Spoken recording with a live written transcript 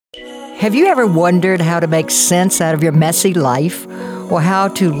Have you ever wondered how to make sense out of your messy life, or how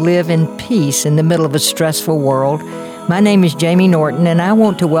to live in peace in the middle of a stressful world? My name is Jamie Norton, and I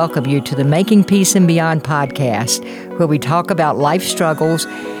want to welcome you to the Making Peace and Beyond podcast, where we talk about life struggles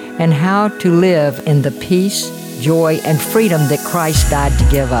and how to live in the peace, joy, and freedom that Christ died to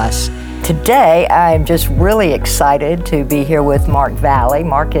give us. Today, I'm just really excited to be here with Mark Valley.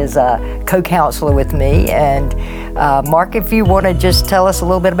 Mark is a co-counselor with me. And Mark, if you want to just tell us a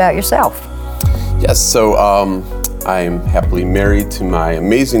little bit about yourself. Yes, so I'm happily married to my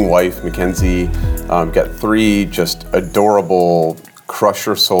amazing wife, Mackenzie. Got three just adorable, crush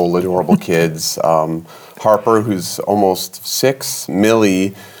your soul, adorable kids. Harper, who's almost 6,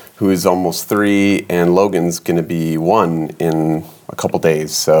 Millie, who is almost 3, and Logan's going to be 1 in a couple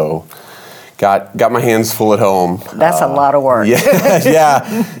days. So got my hands full at home. That's a lot of work.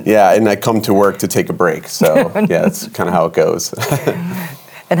 Yeah, and I come to work to take a break. So yeah, that's kind of how it goes.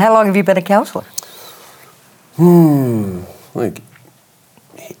 And how long have you been a counselor? Like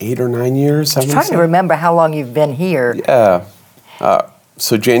 8 or 9 years. I'm trying to remember how long you've been here. Yeah.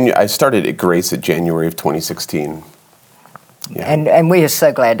 So I started at Grace at January of 2016. Yeah. And we are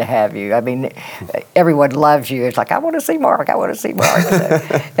so glad to have you. I mean, everyone loves you. It's like, I want to see Mark. I want to see Mark. So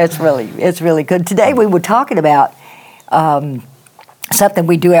it's really good. Today we were talking about something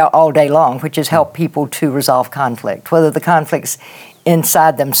we do all day long, which is help people to resolve conflict, whether the conflict's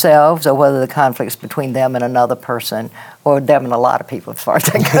inside themselves or whether the conflict's between them and another person, or them and a lot of people, as far as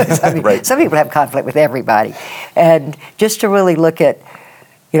that goes. I mean, right. Some people have conflict with everybody. And just to really look at,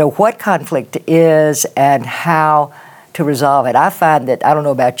 what conflict is and how to resolve it. I find that, I don't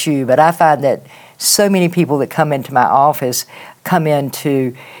know about you, but I find that so many people that come into my office come in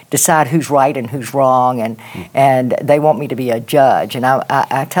to decide who's right and who's wrong, and they want me to be a judge. And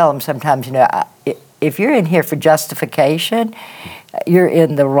I tell them sometimes, if you're in here for justification, you're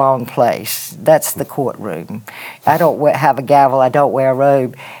in the wrong place. That's the courtroom. I don't have a gavel. I don't wear a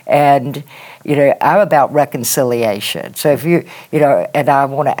robe. And, I'm about reconciliation. So if and I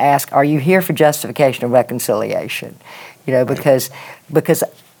want to ask, are you here for justification or reconciliation? Because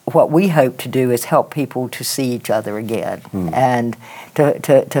what we hope to do is help people to see each other again and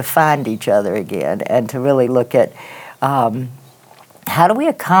to find each other again, and to really look at how do we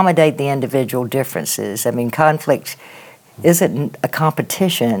accommodate the individual differences. I mean, conflict isn't a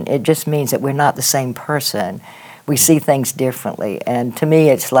competition. It just means that we're not the same person. We see things differently. And to me,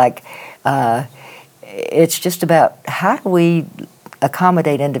 it's like, it's just about how do we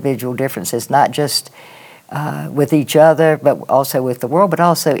accommodate individual differences, not just with each other, but also with the world, but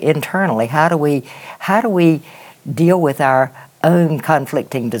also internally. How do we deal with our own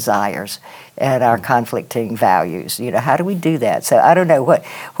conflicting desires and our conflicting values? How do we do that? So I don't know,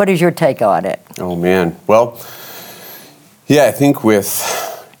 what is your take on it? Oh man, well, yeah, I think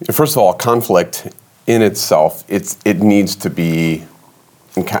first of all, conflict in itself, it needs to be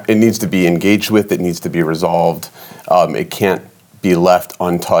engaged with, it needs to be resolved. It can't be left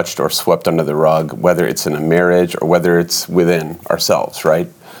untouched or swept under the rug, whether it's in a marriage or whether it's within ourselves, right?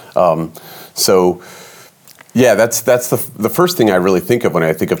 So yeah, that's the first thing I really think of when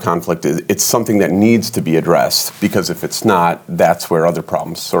I think of conflict. Is it's something that needs to be addressed, because if it's not, that's where other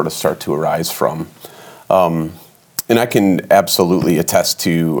problems sort of start to arise from. And I can absolutely attest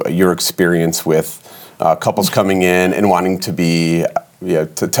to your experience with couples coming in and wanting to be,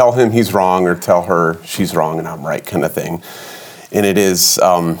 to tell him he's wrong or tell her she's wrong and I'm right, kind of thing. And it is,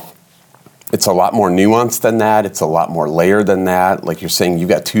 it's a lot more nuanced than that. It's a lot more layered than that. Like you're saying, you've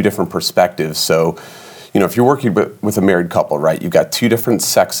got 2 different perspectives. So, if you're working with a married couple, right, you've got 2 different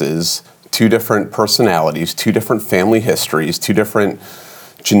sexes, 2 different personalities, 2 different family histories, 2 different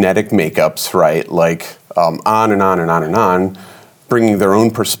genetic makeups, right? Like on and on and on and on, bringing their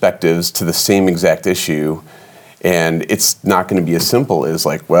own perspectives to the same exact issue. And it's not going to be as simple as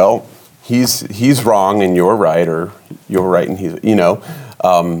like, well, he's wrong and you're right, or you're right and he's,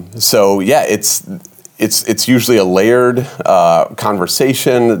 So yeah, it's usually a layered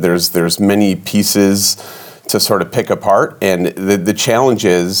conversation. There's many pieces to sort of pick apart, and the challenge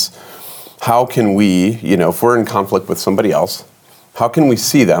is, how can we, if we're in conflict with somebody else, how can we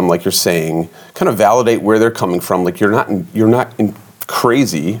see them, like you're saying, kind of validate where they're coming from? Like you're not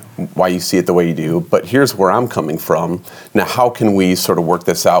crazy why you see it the way you do, but here's where I'm coming from. Now, how can we sort of work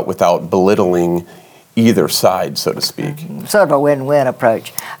this out without belittling either side, so to speak? Sort of a win-win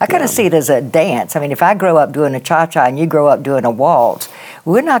approach. I kind of see it as a dance. I mean, if I grow up doing a cha-cha and you grow up doing a waltz,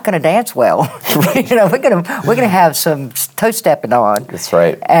 we're not going to dance well. We're going to have some toe stepping on. That's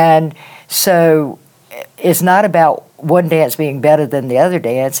right. And so it's not about one dance being better than the other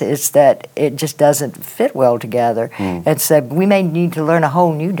dance. It's that it just doesn't fit well together. And so we may need to learn a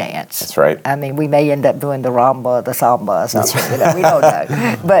whole new dance. That's right. I mean, we may end up doing the rumba, the samba, or something. We don't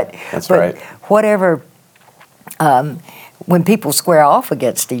know. But whatever, when people square off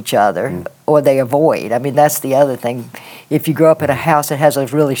against each other or they avoid, I mean, that's the other thing. If you grow up in a house that has a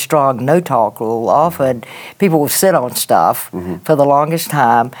really strong no-talk rule, often people will sit on stuff for the longest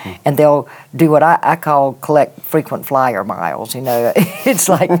time, and they'll do what I call collect frequent flyer miles. It's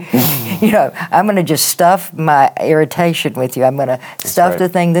like, I'm going to just stuff my irritation with you. I'm going to stuff the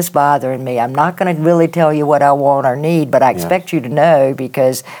thing that's bothering me. I'm not going to really tell you what I want or need, but I expect you to know,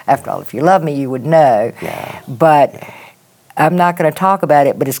 because after all, if you love me, you would know. Yeah. But I'm not going to talk about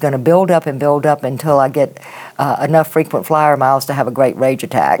it, but it's going to build up until I get enough frequent flyer miles to have a great rage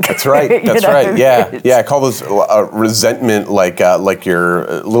attack. That's right. That's right. Yeah. Yeah. I call those resentment, like your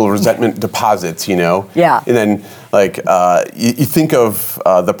little resentment deposits, Yeah. And then you think of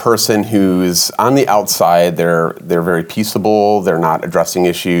the person who's on the outside. They're very peaceable. They're not addressing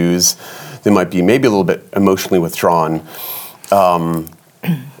issues. They might be maybe a little bit emotionally withdrawn.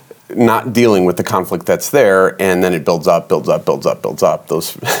 Not dealing with the conflict that's there, and then it builds up.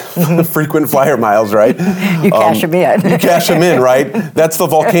 Those frequent flyer miles, right? You cash them in. You cash them in, right? That's the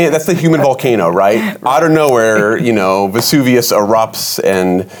volcano. That's the human volcano, right? Out of nowhere, Vesuvius erupts,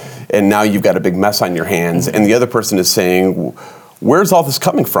 and now you've got a big mess on your hands, and the other person is saying, "Where's all this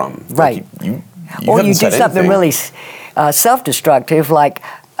coming from?" Right. You or haven't you do said something anything. really self-destructive, like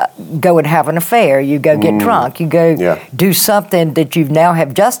go and have an affair, you go get drunk, you go do something that you now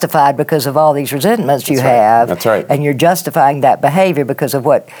have justified because of all these resentments you have. That's right. And you're justifying that behavior because of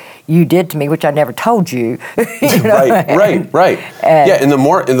what you did to me, which I never told you. Right. And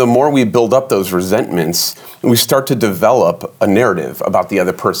the more we build up those resentments, we start to develop a narrative about the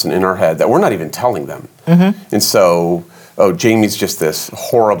other person in our head that we're not even telling them. And so, Jamie's just this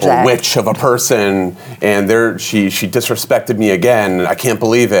horrible witch of a person, and she disrespected me again, and I can't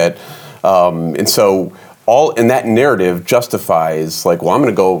believe it. And so that narrative justifies, like, well, I'm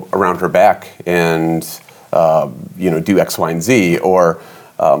going to go around her back and do X, Y, and Z, or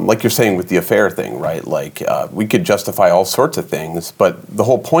like you're saying with the affair thing, right? Like we could justify all sorts of things, but the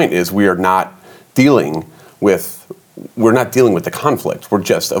whole point is we're not dealing with the conflict. We're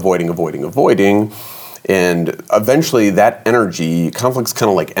just avoiding. And eventually that energy, conflict's kind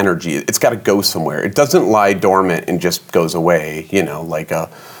of like energy. It's got to go somewhere. It doesn't lie dormant and just goes away,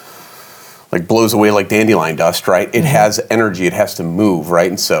 like blows away like dandelion dust, right? It has energy. It has to move, right?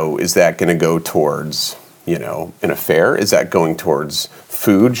 And so is that going to go towards, an affair? Is that going towards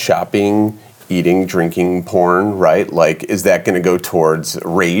food, shopping, eating, drinking, porn, right? Like, is that going to go towards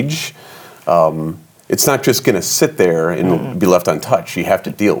rage? It's not just going to sit there and be left untouched. You have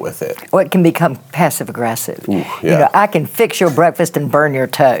to deal with it. Or it can become passive-aggressive. Ooh, yeah. I can fix your breakfast and burn your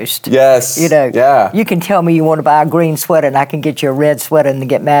toast. Yes. You can tell me you want to buy a green sweater, and I can get you a red sweater and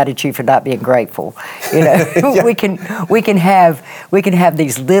get mad at you for not being grateful. we can have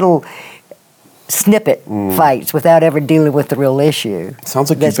these little snippet fights without ever dealing with the real issue. Sounds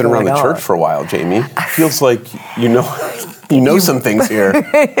like you've been around the church for a while, Jamie. Feels like you know some things here.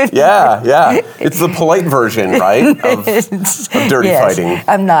 Yeah. It's the polite version, right, of dirty fighting.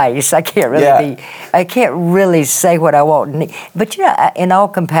 I'm nice. I can't really say what I want. But in all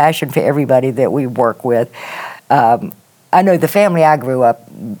compassion for everybody that we work with, I know the family I grew up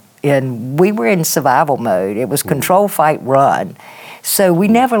in, we were in survival mode. It was control, fight, run. So we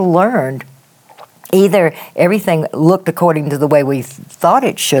never learned. Either everything looked according to the way we thought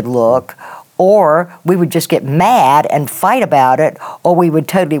it should look, or we would just get mad and fight about it, or we would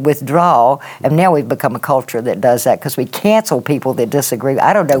totally withdraw. And now we've become a culture that does that because we cancel people that disagree.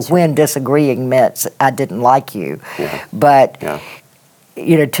 I don't know when disagreeing meant I didn't like you, but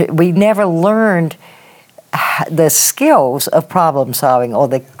we never learned the skills of problem solving or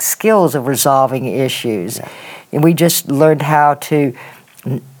the skills of resolving issues. And we just learned how to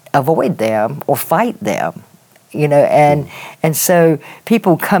avoid them or fight them, and so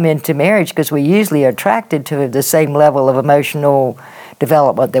people come into marriage because we usually are attracted to the same level of emotional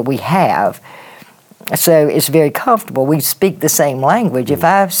development that we have. So it's very comfortable. We speak the same language. If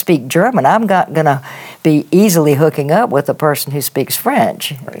I speak German, I'm not going to be easily hooking up with a person who speaks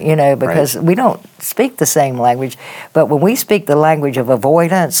French, because we don't speak the same language. But when we speak the language of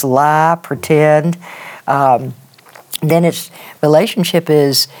avoidance, lie, pretend, then its relationship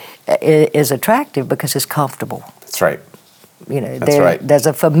is attractive because it's comfortable. That's right. There's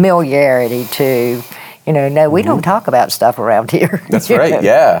a familiarity to, No, we don't talk about stuff around here. That's right.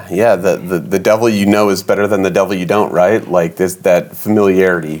 Yeah. The devil you know is better than the devil you don't, right? Like there's that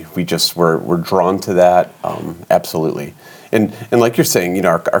familiarity. We're drawn to that. Absolutely. And like you're saying,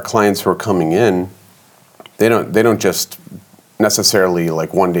 our clients who are coming in, they don't just necessarily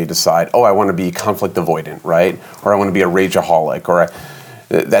like one day decide, oh, I want to be conflict avoidant, right? Or I want to be a rageaholic,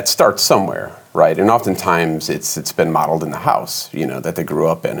 that starts somewhere, right? And oftentimes it's been modeled in the house, that they grew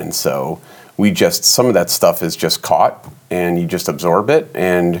up in. And so some of that stuff is just caught and you just absorb it.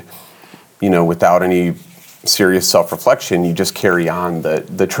 And, without any serious self-reflection, you just carry on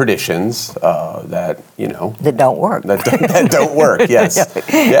the traditions that don't work. That don't work. Yes.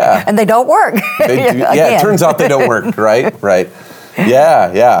 Yeah. And they don't work. They do, yeah. It turns out they don't work. Right. Right.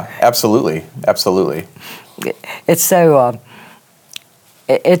 Yeah. Absolutely. It's so.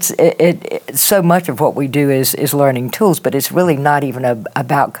 It's so much of what we do is learning tools, but it's really not even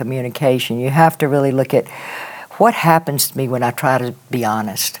about communication. You have to really look at what happens to me when I try to be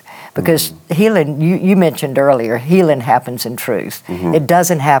honest. Because healing, you mentioned earlier, healing happens in truth. It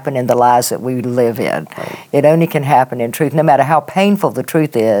doesn't happen in the lies that we live in. Right. It only can happen in truth, no matter how painful the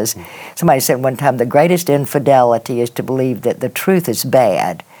truth is. Somebody said one time, the greatest infidelity is to believe that the truth is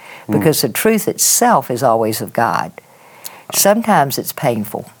bad, because the truth itself is always of God. Sometimes it's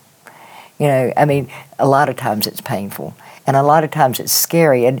painful. A lot of times it's painful. And a lot of times it's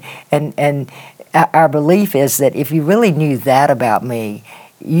scary. And our belief is that if you really knew that about me,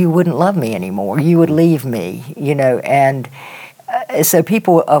 you wouldn't love me anymore. You would leave me, and so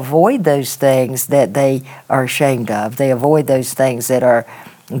people avoid those things that they are ashamed of. They avoid those things that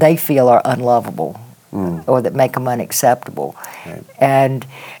they feel are unlovable or that make them unacceptable. Right. And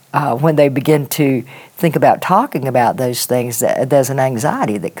when they begin to think about talking about those things, there's an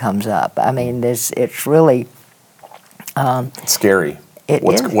anxiety that comes up. It's really it's scary.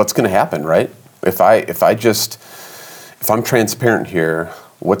 What's going to happen, right? If I'm transparent here,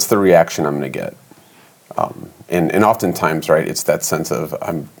 what's the reaction I'm going to get? And oftentimes, right, it's that sense of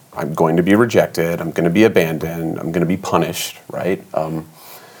I'm going to be rejected, I'm going to be abandoned, I'm going to be punished, right?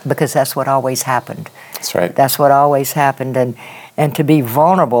 Because that's what always happened. That's right. That's what always happened, and to be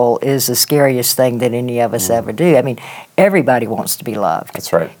vulnerable is the scariest thing that any of us ever do. Everybody wants to be loved.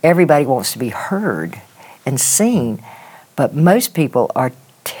 That's right. Everybody wants to be heard and seen, but most people are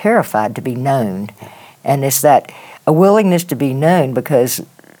terrified to be known. And it's that a willingness to be known, because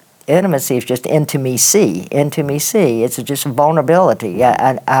intimacy is just intimacy. It's just vulnerability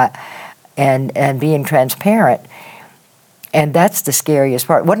and being transparent. And that's the scariest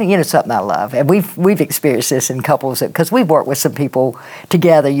part. Something I love, and we've experienced this in couples, because we've worked with some people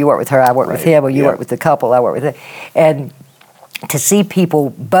together. You work with her, I work with him, or you work with the couple, I work with him. And to see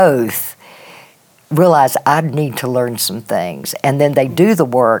people both realize I need to learn some things, and then they do the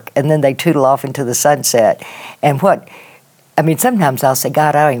work, and then they tootle off into the sunset. And sometimes I'll say,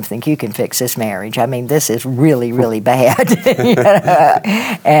 God, I don't even think you can fix this marriage. This is really, really bad.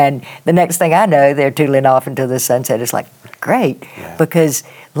 And the next thing I know, they're tootling off into the sunset. It's like, great, because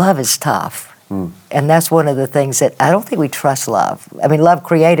love is tough. And that's one of the things that I don't think we trust love. Love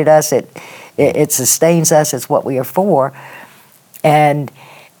created us. It sustains us. It's what we are for. And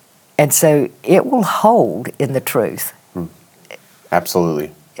so it will hold in the truth.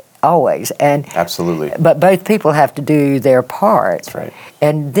 Absolutely. Always. Absolutely. But both people have to do their part. That's right.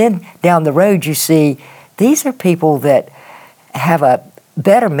 And then down the road you see these are people that have a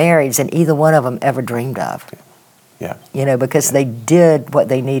better marriage than either one of them ever dreamed of. Yeah. Because they did what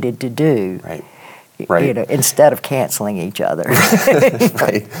they needed to do. Right. Instead of canceling each other.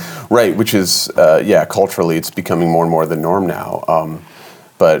 Right. Which is, culturally it's becoming more and more the norm now.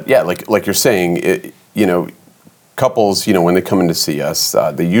 But yeah, like you're saying, couples, when they come in to see us,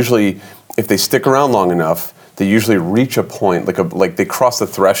 they usually, if they stick around long enough, they usually reach a point, like they cross the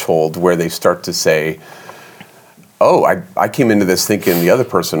threshold where they start to say, oh, I came into this thinking the other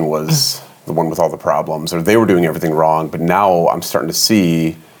person was the one with all the problems, or they were doing everything wrong, but now I'm starting to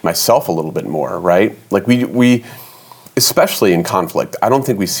see myself a little bit more, right? Like we especially in conflict, I don't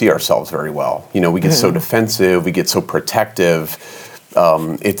think we see ourselves very well. We get so defensive, we get so protective.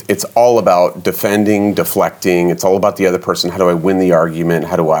 It's all about defending, deflecting. It's all about the other person. How do I win the argument?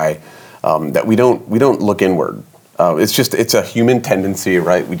 How do I that we don't look inward. It's a human tendency,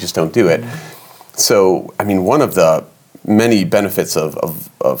 right? We just don't do it. So one of the many benefits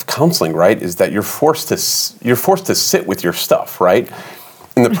of counseling, right, is that you're forced to sit with your stuff, right,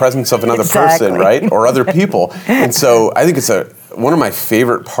 in the presence of another person, right, or other people. And so I think it's one of my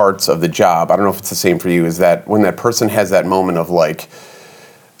favorite parts of the job, I don't know if it's the same for you, is that when that person has that moment of like,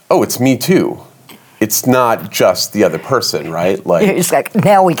 oh, it's me too. it's not just the other person, right? Like it's like,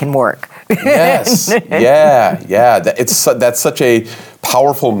 now we can work. Yes, yeah. That's such a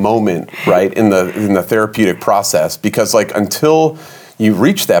powerful moment, right, in the therapeutic process, because like until you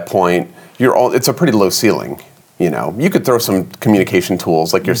reach that point, it's a pretty low ceiling. You know, you could throw some communication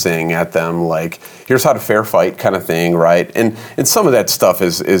tools, like you're saying, at them, like here's how to fair fight, kind of thing, right? And some of that stuff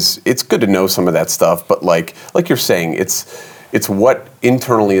is it's good to know some of that stuff, but like you're saying, it's what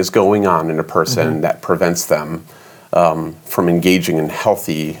internally is going on in a person that prevents them from engaging in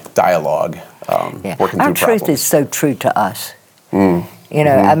healthy dialogue, working through Our truth problems. is so true to us. You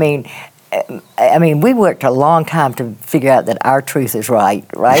know, I mean, we worked a long time to figure out that our truth is right?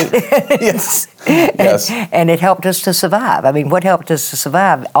 Yes. And it helped us to survive. I mean, what helped us to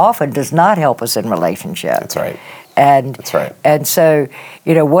survive often does not help us in relationship. That's right. That's right. And so,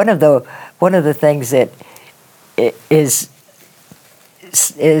 you know, one of the things that is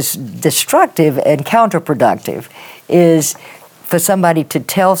destructive and counterproductive is for somebody to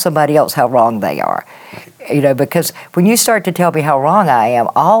tell somebody else how wrong they are. You know, because when you start to tell me how wrong I am,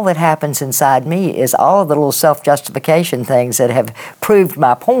 all that happens inside me is all of the little self-justification things that have proved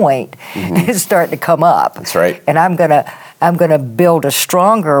my point start to come up. That's right. And I'm gonna build a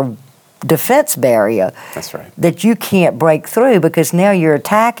stronger defense barrier. That's right. That you can't break through, because now you're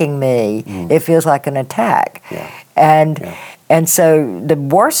attacking me. It feels like an attack. Yeah. And so the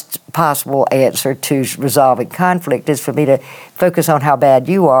worst possible answer to resolving conflict is for me to focus on how bad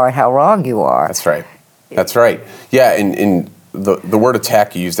you are and how wrong you are. That's right. Yeah, and the word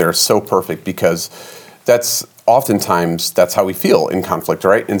attack you use there is so perfect, because that's oftentimes that's how we feel in conflict,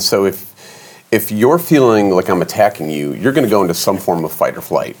 right? And so if you're feeling like I'm attacking you, you're going to go into some form of fight or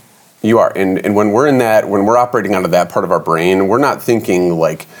flight. You are. And when we're operating out of that part of our brain, we're not thinking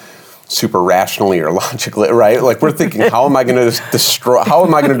like super rationally or logically, right? Like we're thinking, how am I going to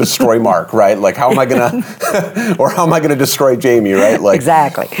destroy Mark, right? Like how am I going to destroy Jamie, right? Like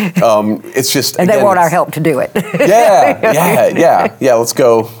exactly. It's just, and they want our help to do it. Yeah. Let's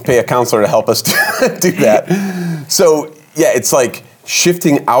go pay a counselor to help us do that. So yeah, it's like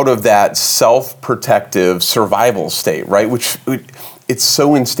shifting out of that self-protective survival state, right? Which it's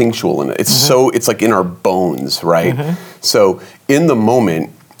so instinctual, and it's like in our bones, right? So in the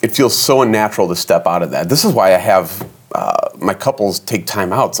moment, it feels so unnatural to step out of that. This is why I have my couples take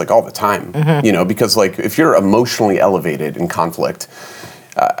time outs like all the time, you know, because like if you're emotionally elevated in conflict,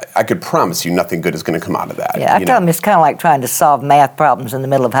 I could promise you nothing good is going to come out of that. Yeah, I tell them it's kind of like trying to solve math problems in the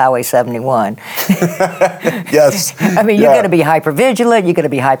middle of Highway 71. Yes. I mean, you're going to be hypervigilant, you're going to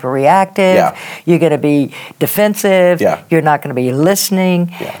be hyperreactive, you're going to be defensive, you're not going to be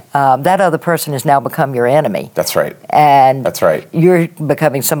listening. That other person has now become your enemy. That's right. And that's right. You're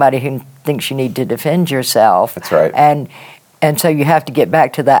becoming somebody who thinks you need to defend yourself. That's right. And so you have to get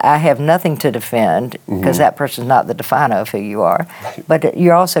back to that I have nothing to defend, because that person's not the definer of who you are. Right. But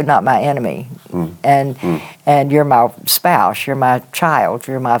you're also not my enemy. And you're my spouse, you're my child,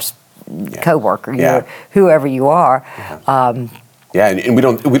 you're my coworker, you're whoever you are. And we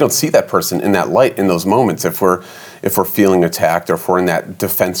don't see that person in that light in those moments if we're feeling attacked, or if we're in that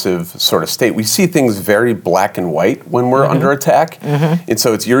defensive sort of state. We see things very black and white when we're under attack. And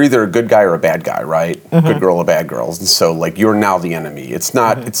so you're either a good guy or a bad guy, right? Good girl or bad girl. And so like you're now the enemy. It's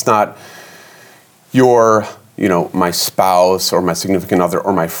not your, you know, my spouse or my significant other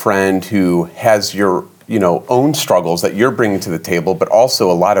or my friend who has your, you know, own struggles that you're bringing to the table, but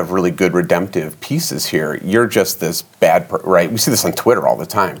also a lot of really good redemptive pieces here. You're just this bad, right? We see this on Twitter all the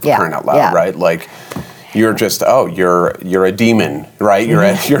time, for crying out loud, right? Like, you're just, you're a demon, right?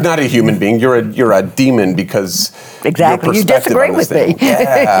 You're not a human being. You're a demon because exactly. You disagree with me.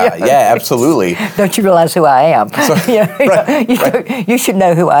 Yeah, absolutely. Don't you realize who I am? So, you should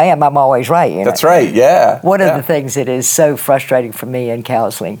know who I am. I'm always right. You know? That's right. Yeah. One of the things that is so frustrating for me in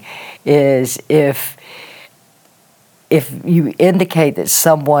counseling is if you indicate that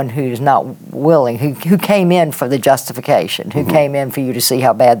someone who's not willing, who came in for the justification, who came in for you to see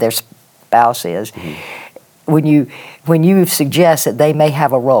how bad their spouse is, when you suggest that they may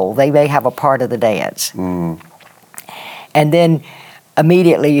have a role, they may have a part of the dance, and then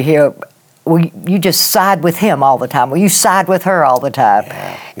immediately you hear, well, you just side with him all the time, or you side with her all the time,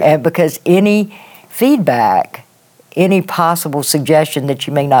 and because any feedback, any possible suggestion that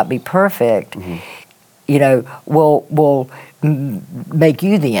you may not be perfect, you know, will make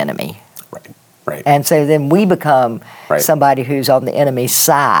you the enemy. Right. And so then we become somebody who's on the enemy's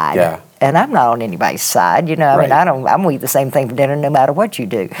side. Yeah. And I'm not on anybody's side, you know. I mean, I'm gonna eat the same thing for dinner no matter what you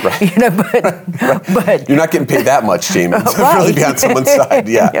do. You know, but you're not getting paid that much, Jamie, to really be on someone's side.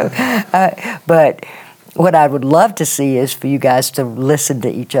 Yeah. But what I would love to see is for you guys to listen to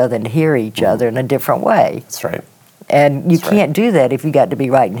each other and hear each other in a different way. That's right. And you can't do that if you got to be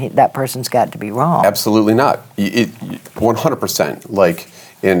right and that person's got to be wrong. Absolutely not. 100%. Like,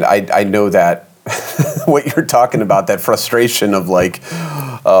 and I know that what you're talking about, that frustration of like,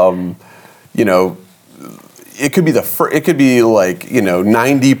 you know, it could be it could be like, you know,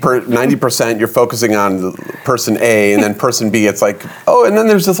 90% you're focusing on person A, and then person B, it's like, oh, and then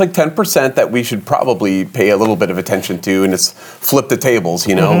there's just like 10% that we should probably pay a little bit of attention to, and it's flip the tables,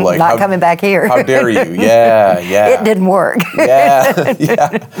 you know, like not coming back here. How dare you? Yeah. It didn't work. Yeah.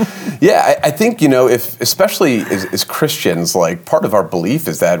 I think, you know, if especially as Christians, like part of our belief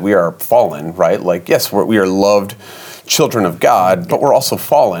is that we are fallen, right? Like, yes, we are loved children of God, but we're also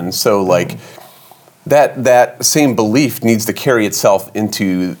fallen. So like. That same belief needs to carry itself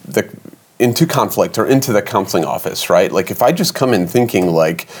into conflict or into the counseling office, right? Like if I just come in thinking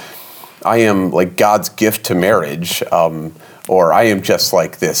like I am like God's gift to marriage, or I am just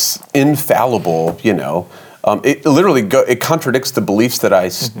like this infallible, you know, it literally it contradicts the beliefs that I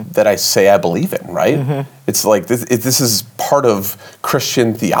say I believe in, right? Mm-hmm. It's like this is part of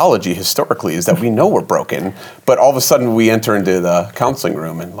Christian theology historically, is that we know we're broken, but all of a sudden we enter into the counseling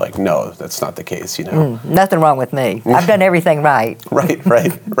room and like, no, that's not the case, you know. Nothing wrong with me. I've done everything right.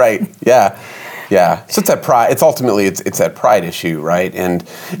 Right. Yeah. So it's that pride. It's ultimately it's that pride issue, right? And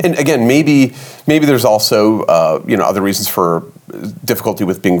again, maybe there's also you know, other reasons for difficulty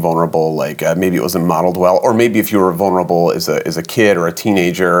with being vulnerable, like maybe it wasn't modeled well, or maybe if you were vulnerable as a kid or a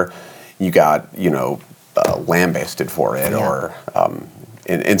teenager, you got, you know, lambasted for it, or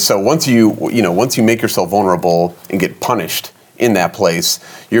and so once you make yourself vulnerable and get punished in that place,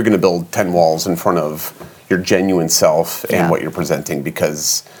 you're going to build 10 walls in front of your genuine self and what you're presenting,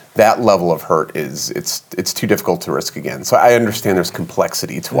 because that level of hurt it's too difficult to risk again. So I understand there's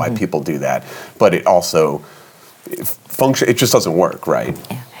complexity to why people do that, but it also it just doesn't work, right?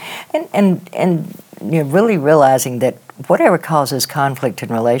 Yeah. And you know, really realizing that whatever causes conflict in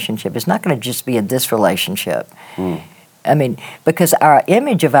relationship is not going to just be in this relationship. I mean, because our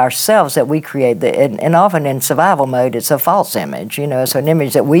image of ourselves that we create, and often in survival mode, it's a false image. You know, it's an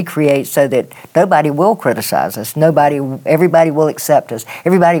image that we create so that nobody will criticize us. Everybody will accept us.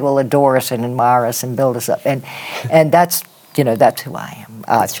 Everybody will adore us and admire us and build us up. And that's, you know, that's who I am.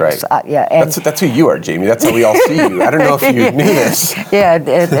 That's right. And that's who you are, Jamie. That's how we all see you. I don't know if you knew this. Yeah,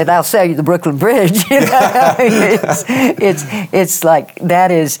 and I'll sell you the Brooklyn Bridge. You know? It's like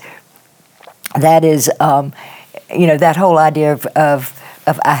that is you know, that whole idea of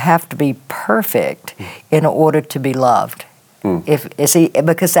I have to be perfect in order to be loved.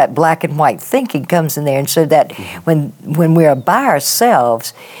 Because that black and white thinking comes in there, and so that when we're by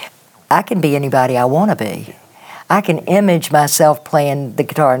ourselves, I can be anybody I want to be. I can image myself playing the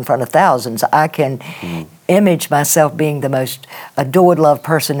guitar in front of thousands. I can image myself being the most adored, loved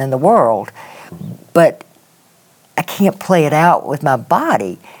person in the world. But I can't play it out with my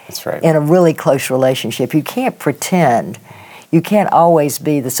body. That's right. In a really close relationship. You can't pretend. You can't always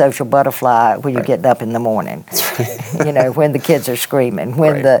be the social butterfly when you're getting up in the morning. That's right. You know, when the kids are screaming,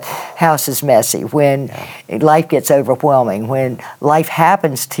 when the house is messy, when life gets overwhelming, when life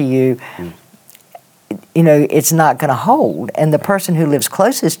happens to you. You know, it's not going to hold. And the person who lives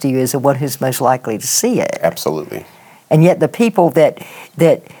closest to you is the one who's most likely to see it. Absolutely. And yet the people that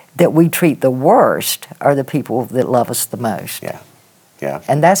we treat the worst are the people that love us the most. Yeah.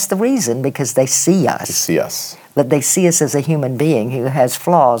 And that's the reason, because they see us. They see us. But they see us as a human being who has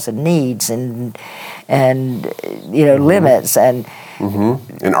flaws and needs and you know, limits. And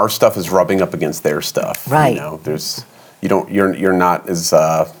our stuff is rubbing up against their stuff. Right. You know, you're not as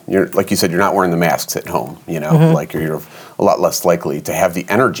you're, like you said, you're not wearing the masks at home, you know, like you're a lot less likely to have the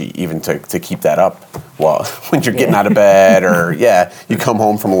energy even to keep that up when you're getting out of bed, or you come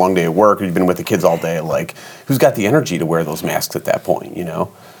home from a long day of work, or you've been with the kids all day. Like, who's got the energy to wear those masks at that point, you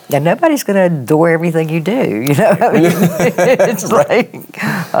know? Yeah, nobody's going to adore everything you do, you know. I mean, it's like,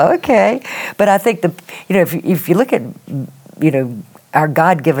 okay, but I think you know, if you look at, you know, our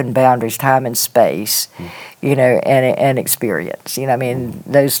God-given boundaries, time and space, you know, and experience. You know, I mean,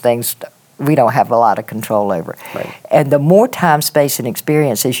 those things we don't have a lot of control over. Right. And the more time, space, and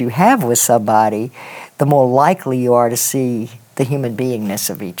experiences you have with somebody, the more likely you are to see the human beingness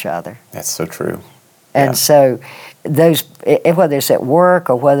of each other. That's so true. And so those, whether it's at work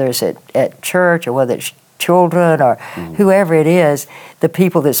or whether it's at church or whether it's children or whoever it is, the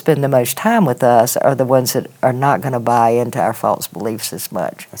people that spend the most time with us are the ones that are not going to buy into our false beliefs as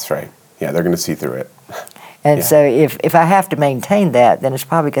much. That's right. Yeah, they're going to see through it. And so if I have to maintain that, then it's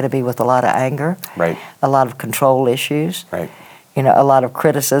probably going to be with a lot of anger, right? A lot of control issues, right? a lot of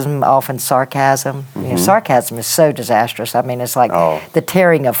criticism, often sarcasm. Sarcasm is so disastrous. I mean, it's like the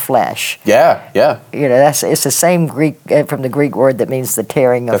tearing of flesh. Yeah. It's the same Greek from the Greek word that means the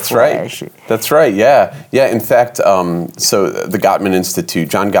tearing of flesh. That's right. Yeah. In fact, so the Gottman Institute,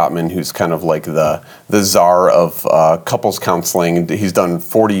 John Gottman, who's kind of like the czar of couples counseling. He's done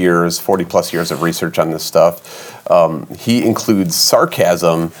 40 plus years of research on this stuff. He includes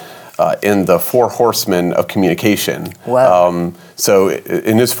sarcasm in the 4 horsemen of communication. Wow. So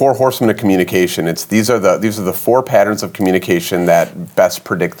in his 4 horsemen of communication, these are the 4 patterns of communication that best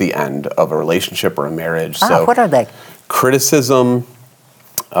predict the end of a relationship or a marriage. So what are they? Criticism,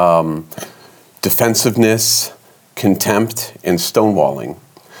 defensiveness, contempt, and stonewalling.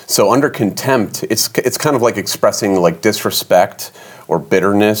 So under contempt, it's kind of like expressing like disrespect or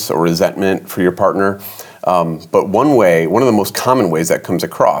bitterness or resentment for your partner. But one of the most common ways that comes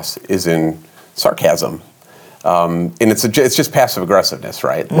across is in sarcasm, and it's just passive aggressiveness,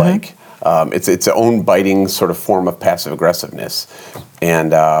 right? Like it's its own biting sort of form of passive aggressiveness,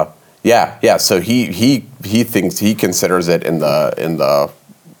 and So he considers it in the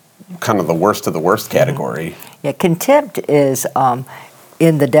kind of the worst of the worst category. Yeah, contempt is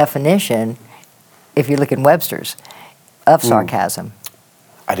in the definition, if you look in Webster's, of sarcasm.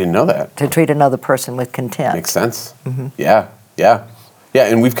 I didn't know that. To treat another person with contempt. Makes sense. Yeah,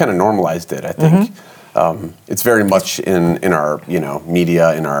 and we've kind of normalized it, I think. It's very much in our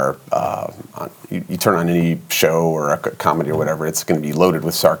media, in our you turn on any show or a comedy or whatever, it's going to be loaded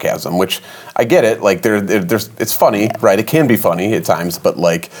with sarcasm, which I get it. Like there's it's funny, right? It can be funny at times, but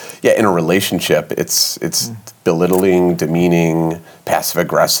in a relationship, it's belittling, demeaning, passive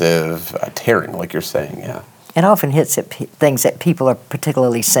aggressive, tearing, like you're saying. Yeah. It often hits at things that people are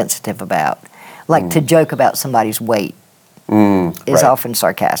particularly sensitive about, like to joke about somebody's weight is often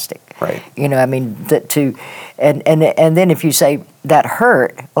sarcastic. Right. And then if you say that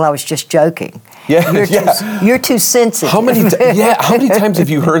hurt, well, I was just joking. Yeah, you're too sensitive. How many times have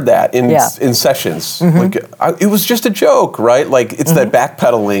you heard that in sessions? Like it was just a joke, right? Like it's that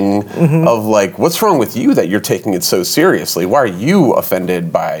backpedaling of like, what's wrong with you that you're taking it so seriously? Why are you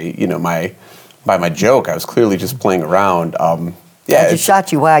offended by my joke? I was clearly just playing around. I just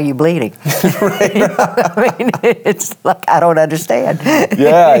shot you. Why are you bleeding? Right. I mean, it's like I don't understand.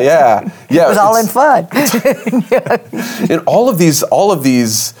 Yeah. It was all in fun. And all of these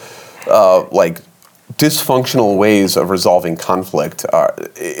like dysfunctional ways of resolving conflict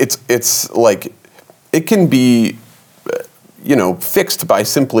it's like it can be fixed by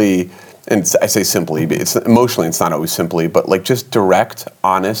simply, and I say simply, but it's emotionally it's not always simply, but like just direct,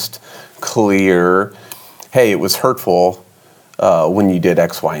 honest, clear. Hey, it was hurtful when you did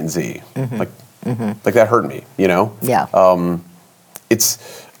X, Y, and Z. Like that hurt me. Yeah.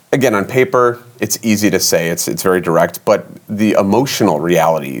 It's again on paper, it's easy to say, it's very direct, but the emotional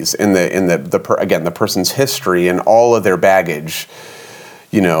realities in the person's history and all of their baggage,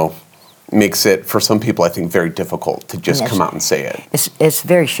 makes it for some people I think very difficult to just come out and say it. It's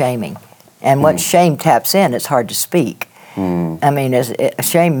very shaming, and once shame taps in, it's hard to speak. I mean,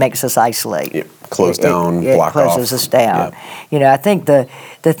 shame makes us isolate. Yeah. Close down, block off. It closes us down. Yeah. I think the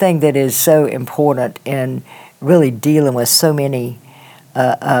thing that is so important in really dealing with so many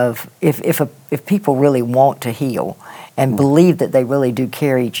if people really want to heal and believe that they really do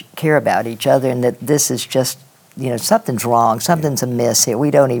care about each other, and that this is just something's wrong, something's amiss here,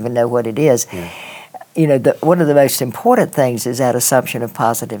 we don't even know what it is. One of the most important things is that assumption of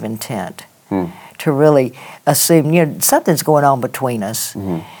positive intent. To really assume something's going on between us.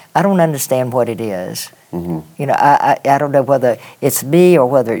 I don't understand what it is. I don't know whether it's me or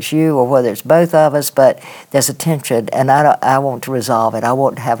whether it's you or whether it's both of us, but there's a tension, and I want to resolve it. I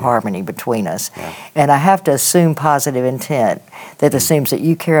want to have harmony between us. And I have to assume positive intent that assumes that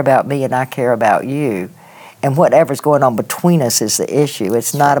you care about me and I care about you. And whatever's going on between us is the issue.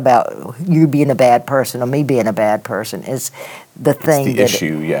 It's not about you being a bad person or me being a bad person. It's the thing. It's the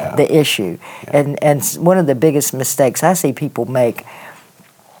issue, yeah. The issue. Yeah. And one of the biggest mistakes I see people make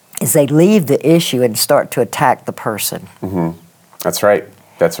is they leave the issue and start to attack the person. That's right.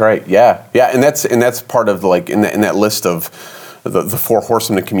 Yeah. And that's part of in that list of the 4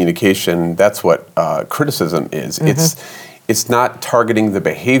 horsemen of communication. That's what criticism is. It's not targeting the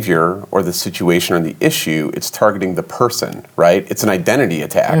behavior or the situation or the issue. It's targeting the person, right? It's an identity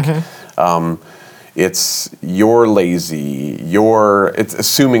attack. It's you're lazy. It's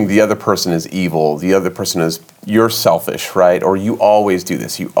assuming the other person is evil. The other person you're selfish, right? Or you always do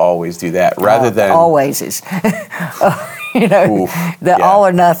this. You always do that. Rather than always is. Ooh, the all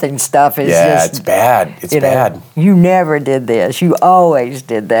or nothing stuff is just... it's bad. It's bad. You never did this. You always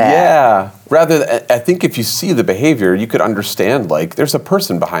did that. Yeah. Rather, I think if you see the behavior, you could understand, like, there's a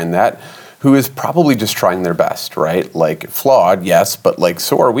person behind that who is probably just trying their best, right? Like, flawed, yes, but, like,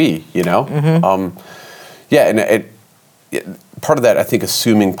 so are we, Mm-hmm. And part of that, I think,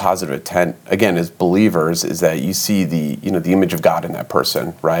 assuming positive intent, again, as believers, is that you see the image of God in that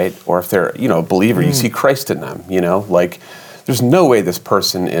person, right? Or if they're, a believer, you see Christ in them, like, there's no way this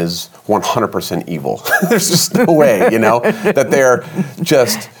person is 100% evil. There's just no way, that they're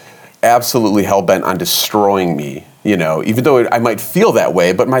just absolutely hell-bent on destroying me, even though I might feel that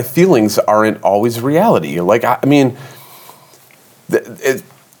way, but my feelings aren't always reality. Like,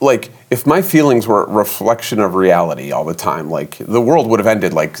 if my feelings were a reflection of reality all the time, like, the world would have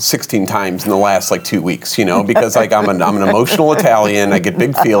ended like 16 times in the last 2 weeks, because like I'm an emotional Italian, I get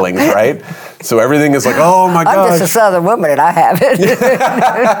big feelings, right? So everything is like, oh my gosh. I'm just a Southern woman and I have it.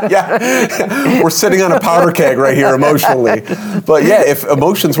 Yeah, we're sitting on a powder keg right here emotionally. But yeah, if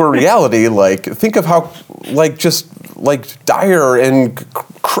emotions were reality, like, think of how just dire and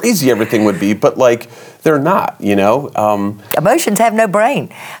crazy everything would be, but like, they're not, Emotions have no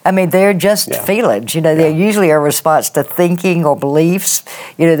brain. They're just feelings. They're usually a response to thinking or beliefs.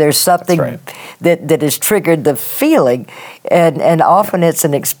 There's something that has triggered the feeling, and often it's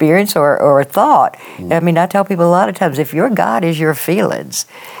an experience or a thought. I tell people a lot of times, if your God is your feelings,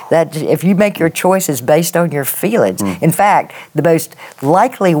 that if you make your choices based on your feelings, in fact, the most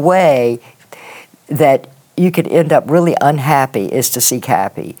likely way that you could end up really unhappy is to seek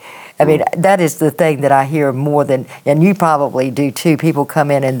happy. That is the thing that I hear more than, and you probably do too, people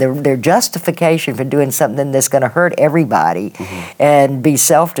come in and their justification for doing something that's going to hurt everybody and be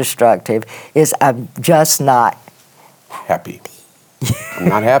self-destructive is, I'm just not happy. I'm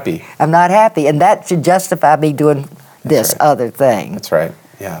not happy. I'm not happy, and that should justify me doing this other thing. That's right,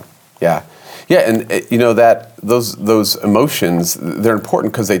 yeah. And that those emotions, they're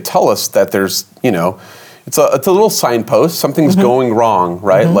important because they tell us that there's, it's a little signpost. Something's going wrong,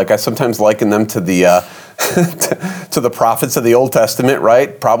 right? Like, I sometimes liken them to the to the prophets of the Old Testament,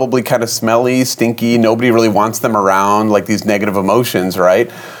 right? Probably kind of smelly, stinky. Nobody really wants them around, like these negative emotions,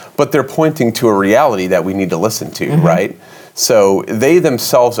 right? But they're pointing to a reality that we need to listen to, right? So they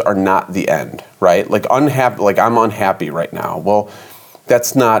themselves are not the end, right? Like, unhappy. Like, I'm unhappy right now. Well,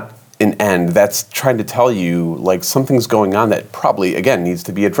 that's not an end. That's trying to tell you, like, something's going on that probably, again, needs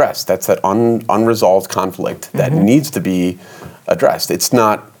to be addressed. That's that unresolved conflict that needs to be addressed. It's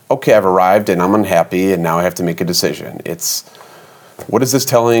not, okay, I've arrived and I'm unhappy and now I have to make a decision. It's, what is this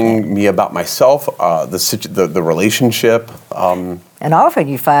telling me about myself, the relationship? And often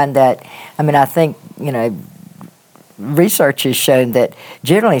you find that, I think, research has shown that,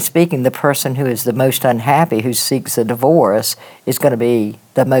 generally speaking, the person who is the most unhappy, who seeks a divorce, is going to be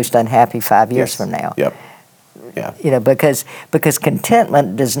the most unhappy 5 years from now. Yep. Yeah. Because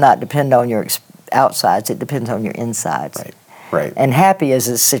contentment does not depend on your outsides; it depends on your insides. Right. And happy is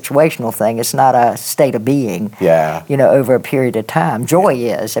a situational thing; it's not a state of being. Yeah. Over a period of time. Joy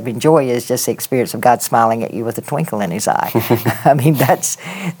is. Joy is just the experience of God smiling at you with a twinkle in His eye.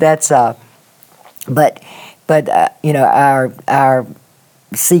 But our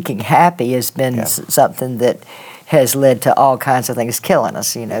seeking happy has been something that has led to all kinds of things killing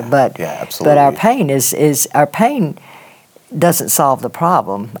us. But absolutely. But our pain doesn't solve the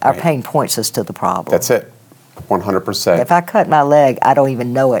problem. Our pain points us to the problem. That's it, 100%. If I cut my leg, I don't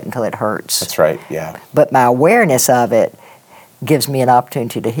even know it until it hurts. That's right. Yeah. But my awareness of it gives me an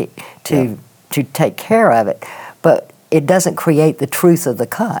opportunity to take care of it. But it doesn't create the truth of the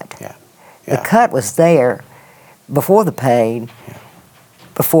cut. Yeah. The cut was there before the pain,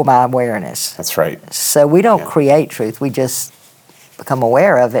 before my awareness. That's right. So we don't create truth, we just become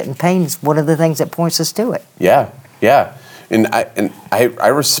aware of it, and pain's one of the things that points us to it. Yeah. And I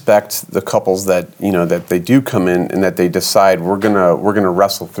respect the couples that, that they do come in and that they decide we're gonna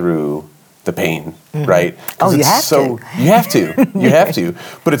wrestle through the pain, right? Oh, you have to. You have to.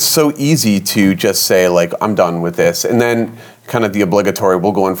 But it's so easy to just say, like, I'm done with this, and then kind of the obligatory,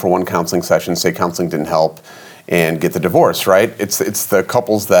 we'll go in for one counseling session, say counseling didn't help, and get the divorce, right? It's the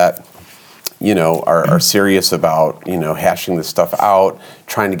couples that, are serious about, hashing this stuff out,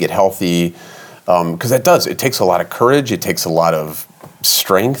 trying to get healthy, because it takes a lot of courage, it takes a lot of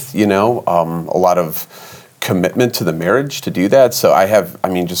strength, a lot of commitment to the marriage to do that. So I have,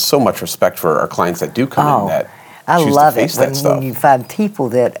 just so much respect for our clients that do come in that I choose love to face it that stuff. when you find people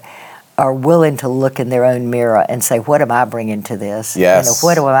that are willing to look in their own mirror and say, what am I bringing to this? Yes.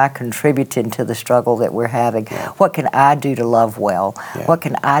 What am I contributing to the struggle that we're having? Yeah. What can I do to love well? Yeah. What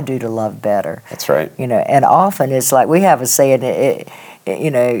can I do to love better? That's right. And often it's like we have a saying,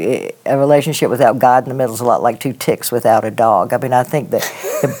 a relationship without God in the middle is a lot like two ticks without a dog. I mean, I think that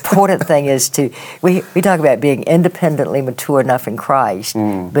the important thing is we talk about being independently mature enough in Christ,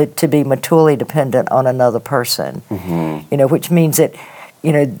 but to be maturely dependent on another person, which means that,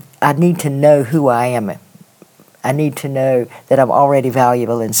 I need to know who I am. I need to know that I'm already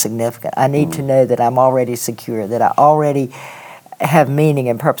valuable and significant. I need to know that I'm already secure, that I already have meaning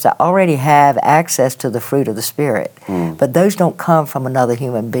and purpose. I already have access to the fruit of the Spirit. But those don't come from another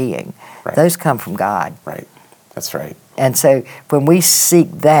human being. Right. Those come from God. Right. That's right. And so when we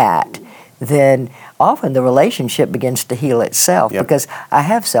seek that, then often the relationship begins to heal itself because I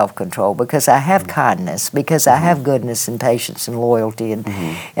have self-control, because I have kindness, because I have goodness and patience and loyalty,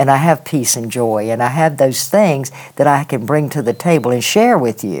 and I have peace and joy, and I have those things that I can bring to the table and share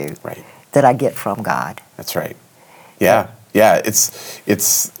with you that I get from God. That's right. Yeah. Yeah.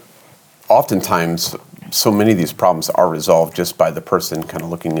 It's oftentimes so many of these problems are resolved just by the person kind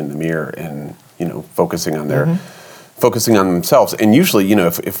of looking in the mirror and, focusing on their focusing on themselves. And usually,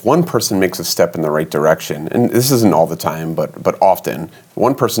 if one person makes a step in the right direction, and this isn't all the time, but often,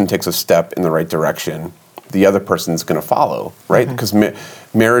 one person takes a step in the right direction, the other person's going to follow, right? Because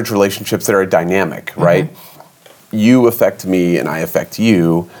marriage relationships, they're a dynamic, right? You affect me and I affect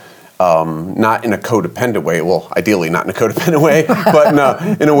you, not in a codependent way. Well, ideally not in a codependent way, but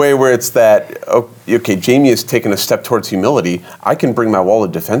in a way where it's that, okay, Jamie has taken a step towards humility. I can bring my wall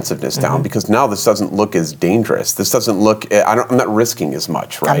of defensiveness down because now this doesn't look as dangerous. This doesn't look, I'm not risking as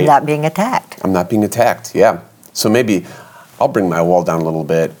much, right? I'm not being attacked. I'm not being attacked, yeah. So maybe I'll bring my wall down a little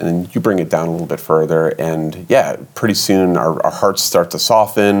bit and you bring it down a little bit further. And yeah, pretty soon our hearts start to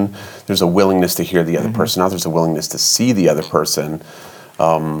soften. There's a willingness to hear the other person out. There's a willingness to see the other person.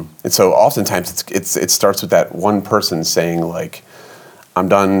 And so oftentimes it starts with that one person saying, like, I'm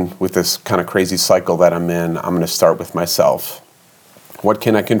done with this kind of crazy cycle that I'm in. I'm going to start with myself. What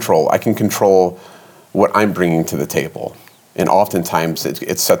can I control? I can control what I'm bringing to the table. And oftentimes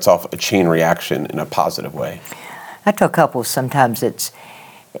it sets off a chain reaction in a positive way. I tell couples sometimes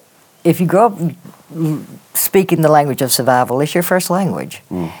if you grow up speaking the language of survival, it's your first language.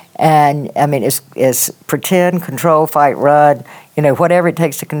 And I mean, it's pretend, control, fight, run, whatever it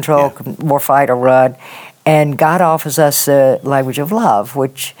takes to control or fight or run. And God offers us the language of love,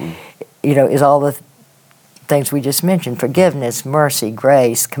 which, is all the things we just mentioned: forgiveness, mercy,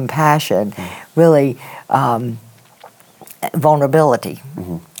 grace, compassion, really vulnerability.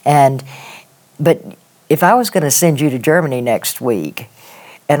 But if I was going to send you to Germany next week,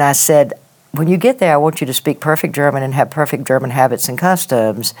 and I said, when you get there, I want you to speak perfect German and have perfect German habits and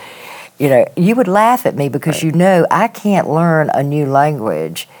customs, you would laugh at me because I can't learn a new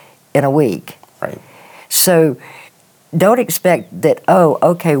language in a week. Right. So don't expect that,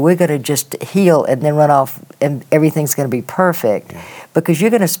 we're going to just heal and then run off and everything's going to be perfect. Yeah. Because you're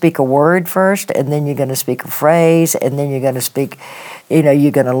going to speak a word first, and then you're going to speak a phrase, and then you're going to speak,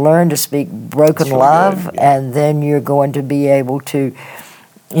 you're going to learn to speak broken love, and then you're going to be able to,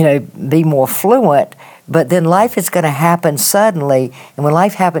 be more fluent. But then life is going to happen suddenly, and when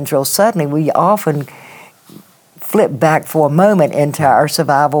life happens real suddenly, we often flip back for a moment into our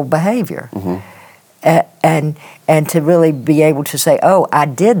survival behavior. And to really be able to say, I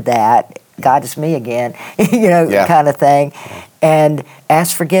did that, God, it's me again, kind of thing, and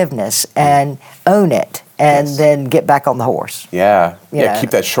ask forgiveness and own it, and then get back on the horse.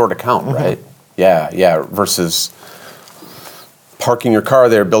 Keep that short account, right? Versus parking your car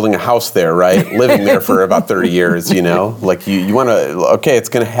there, building a house there, right? Living there for about 30 years, like you want to, it's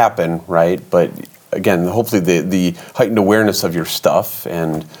going to happen, right? But again, hopefully the heightened awareness of your stuff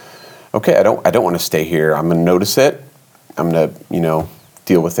and, I don't want to stay here. I'm going to notice it. I'm going to,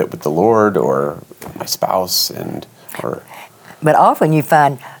 deal with it with the Lord or my spouse But often you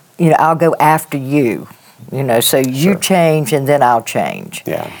find, I'll go after you, so you change and then I'll change.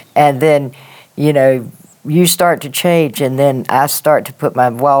 Yeah. And then, you start to change, and then I start to put my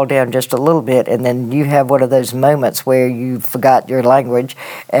wall down just a little bit, and then you have one of those moments where you forgot your language,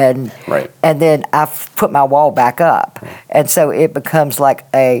 and then I put my wall back up, and so it becomes like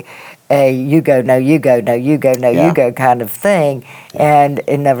a you go, no, you go, no, you go, no, you go kind of thing, and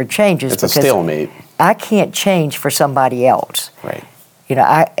it never changes. It's a stalemate. I can't change for somebody else. Right.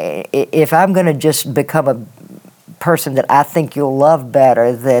 If I'm going to just become a person that I think you'll love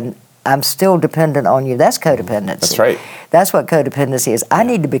better, then I'm still dependent on you. That's codependency. That's right. That's what codependency is. I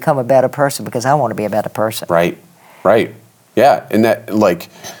need to become a better person because I want to be a better person. Right. Yeah. And that,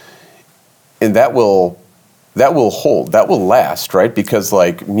 and that will hold, that will last, right? Because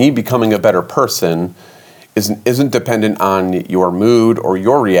like me becoming a better person isn't dependent on your mood or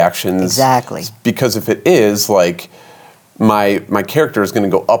your reactions. Exactly. Because if it is, like my character is going to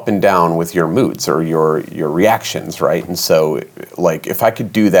go up and down with your moods or your reactions, right? And so, like if I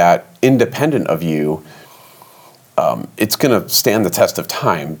could do that independent of you, it's going to stand the test of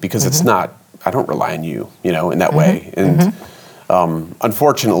time because it's not. I don't rely on you, in that way. And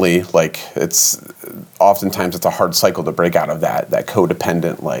unfortunately, like oftentimes it's a hard cycle to break out of that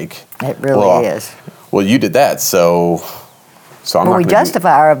codependent, like it really is. Well, you did that, so I'm not. We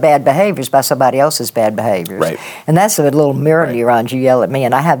justify our bad behaviors by somebody else's bad behaviors, right? And that's a little mirror neurons. You yell at me,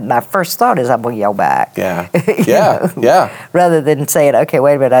 and my first thought is I'm going to yell back. Yeah, yeah. Rather than saying, okay,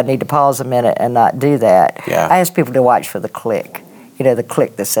 wait a minute, I need to pause a minute and not do that. Yeah. I ask people to watch for the click. The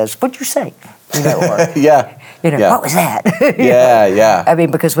click that says, "What'd you say?" Or, yeah. What was that? Yeah. I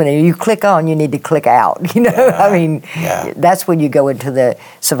mean, because when you click on, you need to click out. I mean, that's when you go into the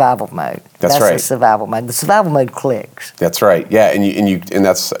survival mode. That's right. The survival mode. The survival mode clicks. That's right. Yeah, and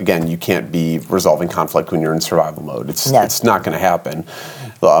that's again, you can't be resolving conflict when you're in survival mode. It's not going to happen.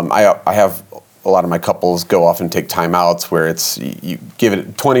 I have a lot of my couples go off and take timeouts where it's you give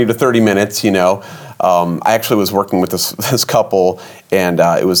it 20 to 30 minutes. I actually was working with this couple, and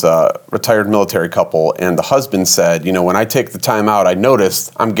it was a retired military couple, and the husband said, when I take the time out, I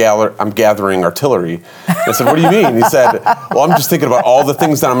noticed I'm gathering artillery. I said, what do you mean? He said, well, I'm just thinking about all the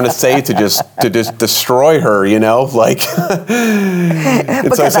things that I'm going to say to just destroy her, like.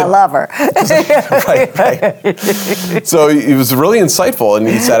 Because I love her. right. So it was really insightful, and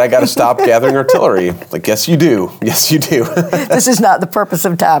he said, I got to stop gathering artillery. Like, yes, you do. Yes, you do. This is not the purpose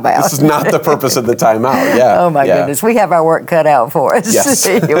of timeout. This is not the purpose of the timeout. Yeah. Oh my goodness, we have our work cut out for us. Yes.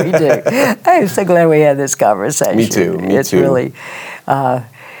 We do. I'm so glad we had this conversation. Me too. It's really, I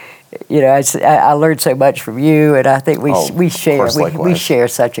learned so much from you, and I think we share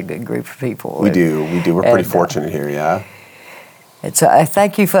such a good group of people. We do. We're pretty fortunate here. Yeah. And so I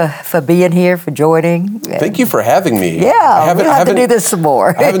thank you for being here, for joining. Thank you for having me. Yeah, we'll have to do this some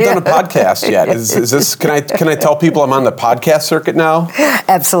more. I haven't done a podcast yet. Is this? Can I tell people I'm on the podcast circuit now?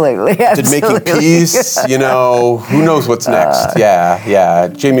 Absolutely. Did Making Peace? Who knows what's next? Yeah.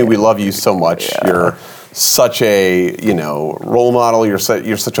 Jamie, we love you so much. Yeah. You're such a role model. You're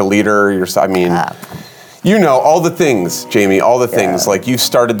such a leader. All the things, Jamie, all the things. Like, you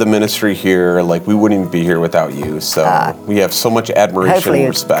started the ministry here. Like, we wouldn't even be here without you. So we have so much admiration and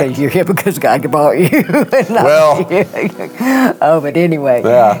respect. Hopefully you're here because God brought you. But anyway.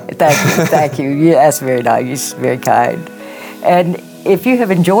 Yeah. Thank you. Yeah, that's very nice, very kind. And if you have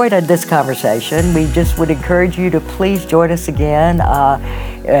enjoyed this conversation, we just would encourage you to please join us again.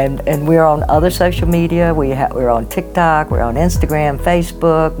 And we're on other social media. We're on TikTok, we're on Instagram,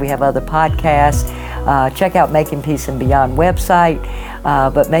 Facebook. We have other podcasts. Check out Making Peace and Beyond website.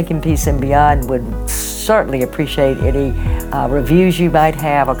 But Making Peace and Beyond would certainly appreciate any reviews you might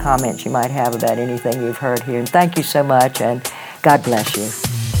have or comments you might have about anything you've heard here. And thank you so much, and God bless you.